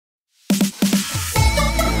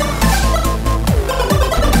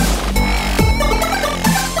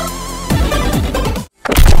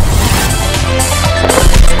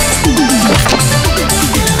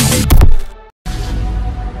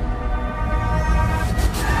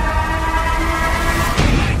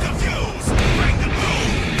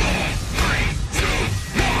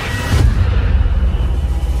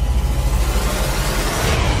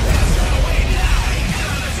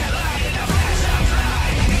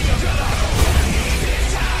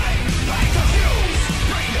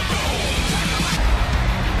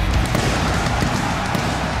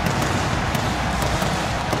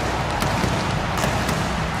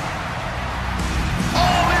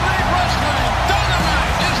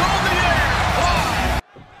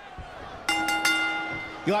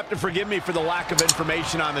You'll have to forgive me for the lack of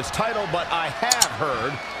information on this title, but I have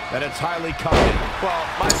heard that it's highly coveted. Well,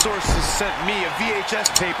 my sources sent me a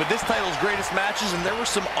VHS tape of this title's greatest matches, and there were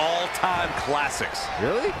some all-time classics.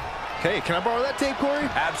 Really? Hey, can I borrow that tape, Corey?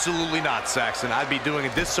 Absolutely not, Saxon. I'd be doing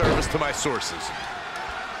a disservice to my sources.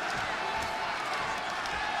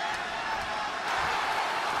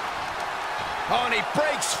 Oh, and he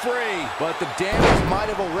breaks free. But the damage might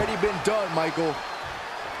have already been done, Michael.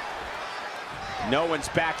 No one's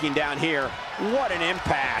backing down here. What an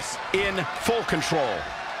impasse. In full control.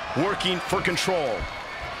 Working for control.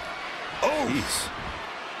 Oh! Jeez.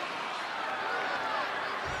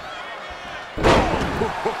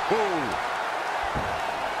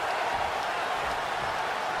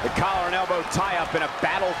 The collar and elbow tie-up in a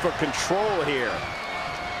battle for control here.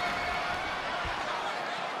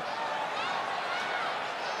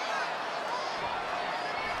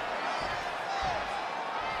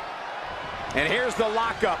 And here's the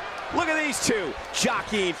lockup. Look at these two,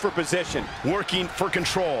 jockeying for position, working for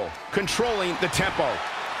control, controlling the tempo.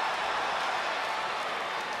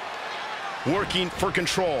 Working for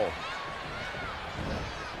control.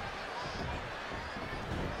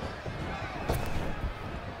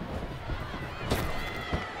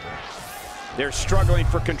 They're struggling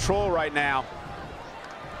for control right now.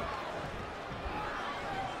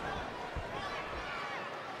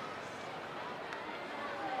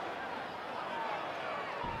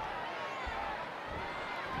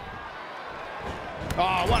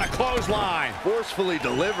 Oh, what a clothesline. Forcefully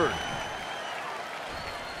delivered.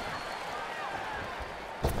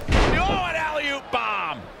 Oh, an alley-oop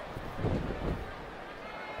bomb.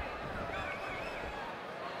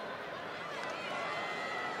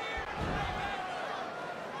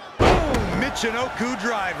 Michinoku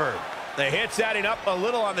driver. The hit's adding up a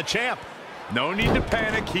little on the champ. No need to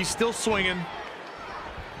panic. He's still swinging.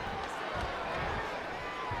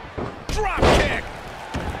 Drop kick.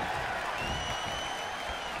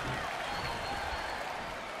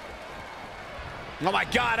 Oh, my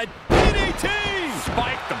God, a DDT!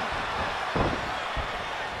 Spiked him.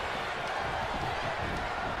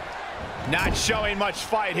 Not showing much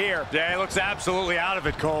fight here. Yeah, he looks absolutely out of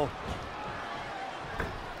it, Cole.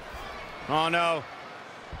 Oh, no.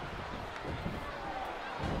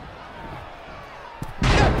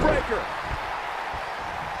 Neckbreaker.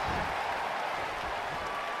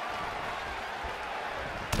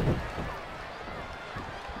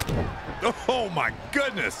 Oh, my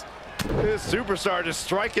goodness. This superstar just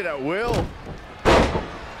striking at will.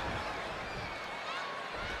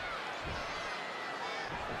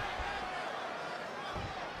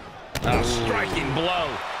 A striking blow.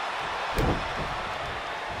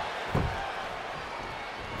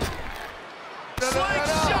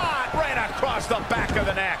 Slingshot right across the back of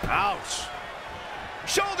the neck. Ouch.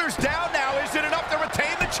 Shoulders down now. Is it enough to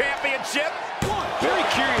retain the championship? Very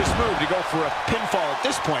curious move to go for a pinfall at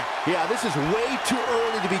this point. Yeah, this is way too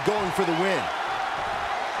early to be going for the win.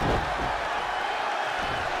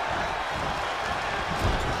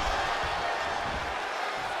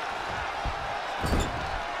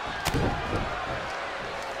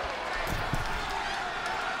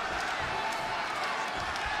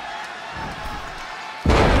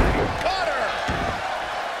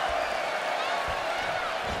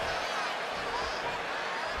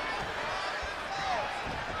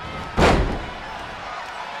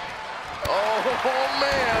 Oh,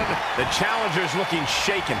 man. The challenger's looking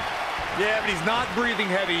shaken. Yeah, but he's not breathing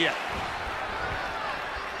heavy yet.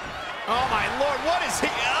 Oh, my Lord, what is he?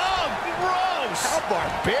 Oh, gross. How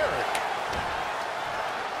barbaric.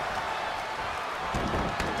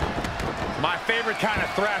 My favorite kind of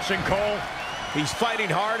thrashing, Cole. He's fighting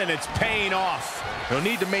hard, and it's paying off. He'll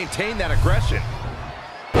need to maintain that aggression.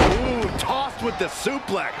 Ooh, tossed with the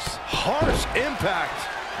suplex. Harsh impact.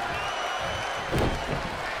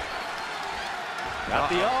 Got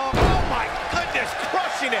the oh my goodness,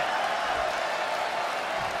 crushing it.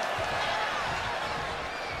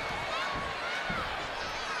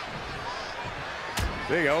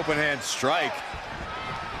 Big open hand strike.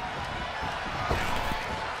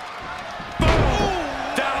 Boom!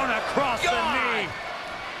 Down across the knee.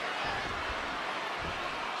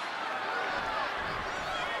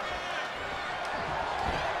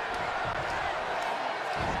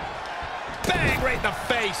 Bang right in the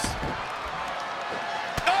face.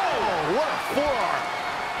 What a forearm.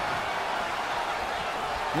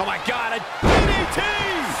 Oh, my God, a DDT!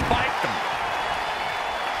 Spiked him.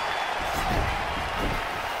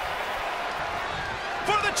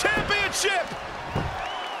 For the championship!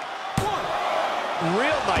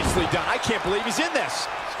 Real nicely done. I can't believe he's in this.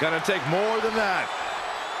 It's gonna take more than that.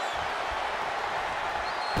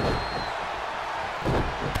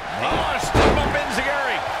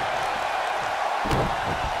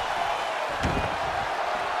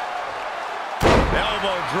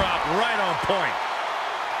 point.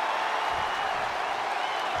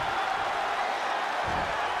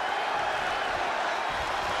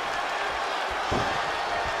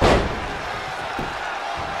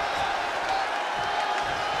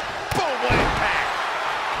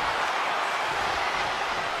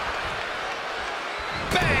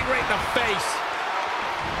 Face.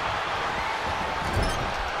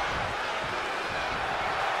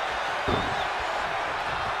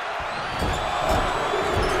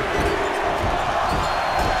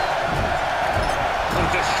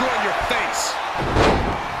 It'll destroy your face.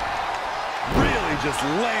 Really just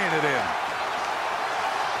laying it in.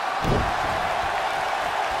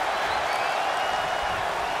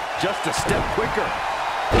 Just a step quicker.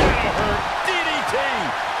 That'll hurt. DDT.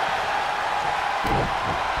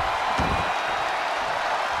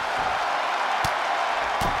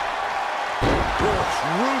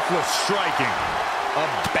 Ruthless striking. A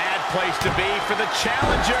bad place to be for the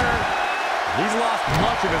challenger. He's lost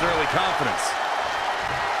much of his early confidence.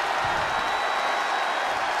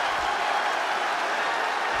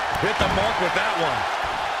 Hit the mark with that one.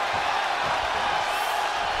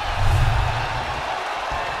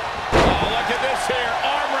 Oh, look at this here.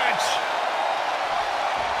 Arm wrench.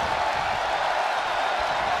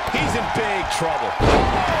 He's in big trouble. Oh,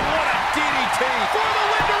 what a DDT. For the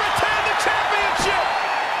win to retain the championship.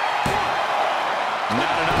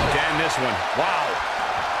 Not enough to end this one. Wow.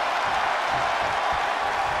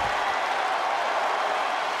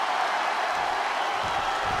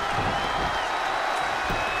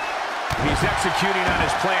 He's executing on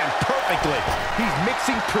his plan perfectly. He's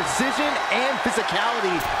mixing precision and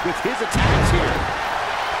physicality with his attacks here.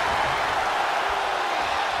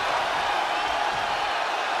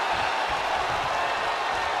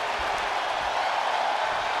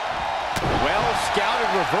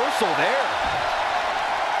 Well-scouted reversal there.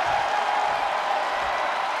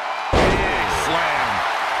 Big slam.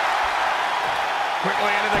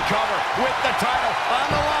 Quickly into the cover with the title on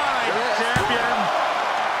the line. Champion.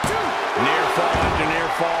 Near fall after near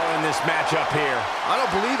fall in this matchup here. I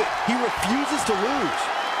don't believe it. He refuses to lose.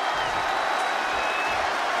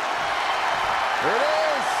 There it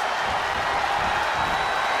is.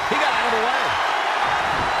 He got out of the way.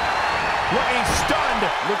 Looking stunned.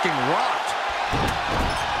 Looking rocked.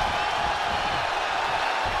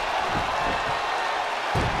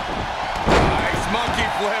 Nice monkey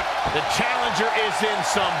flip. The challenger is in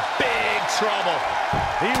some big trouble.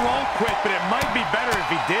 He won't quit, but it might be better if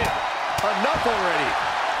he did. Enough already.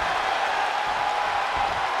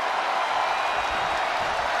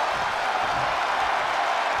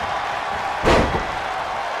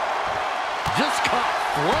 Just caught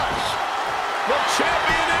flush. The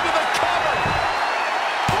champion into the cover.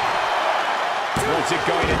 What's it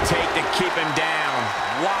going to take to keep him down?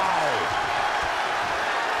 Wow.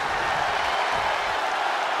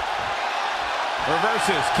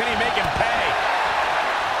 Reverses. Can he make him pay?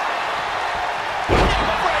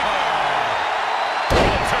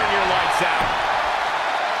 Turn your lights out.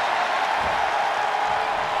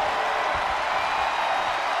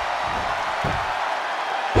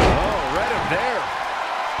 Oh, read him there.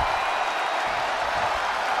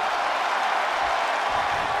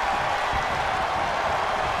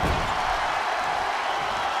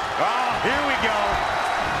 Oh, here we go.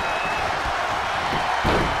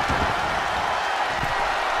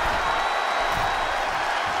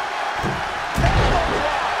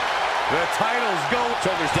 The titles go.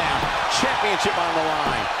 Shoulders down. Championship on the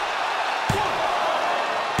line.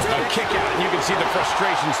 A kick out, and you can see the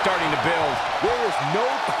frustration starting to build. There is no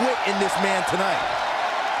quit in this man tonight.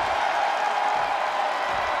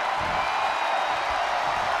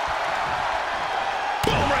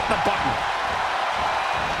 Boom, right in the button.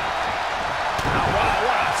 Oh, wow,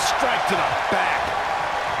 what a strike to the back.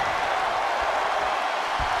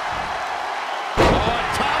 Oh,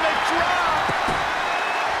 atomic drop.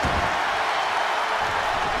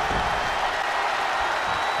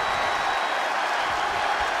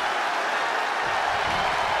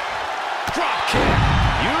 Drop kick.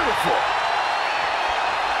 Beautiful.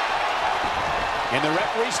 And the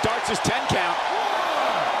referee starts his 10 count.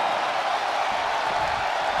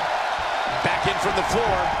 Back in from the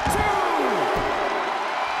floor.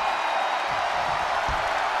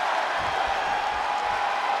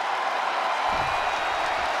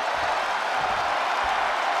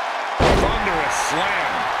 Thunderous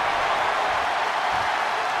slam.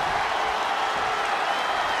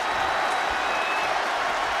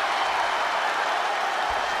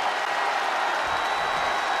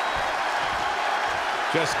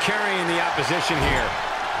 Just carrying the opposition here.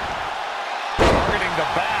 Targeting the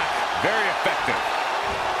back. Very effective.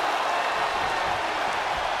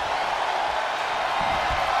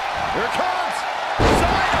 Here it comes.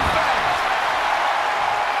 Side effect.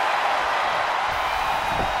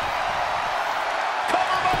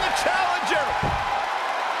 Cover by the challenger.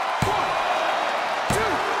 1, 2,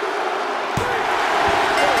 3.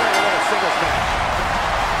 What a singles match.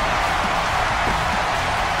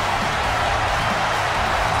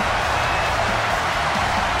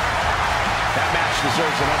 That match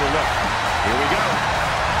deserves another look. Here we go.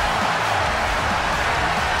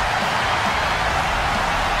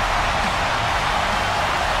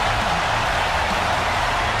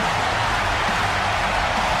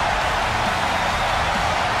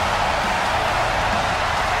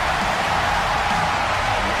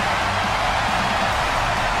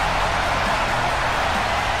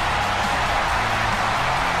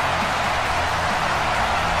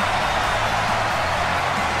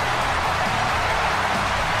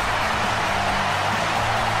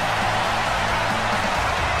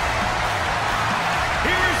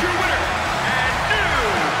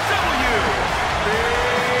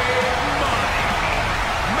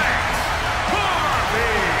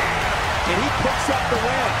 And he picks up the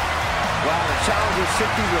win. Wow, the challenger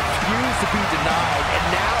simply refused to be denied, and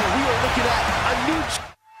now we are looking at a new...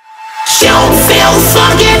 Don't feel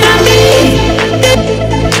fucking to me.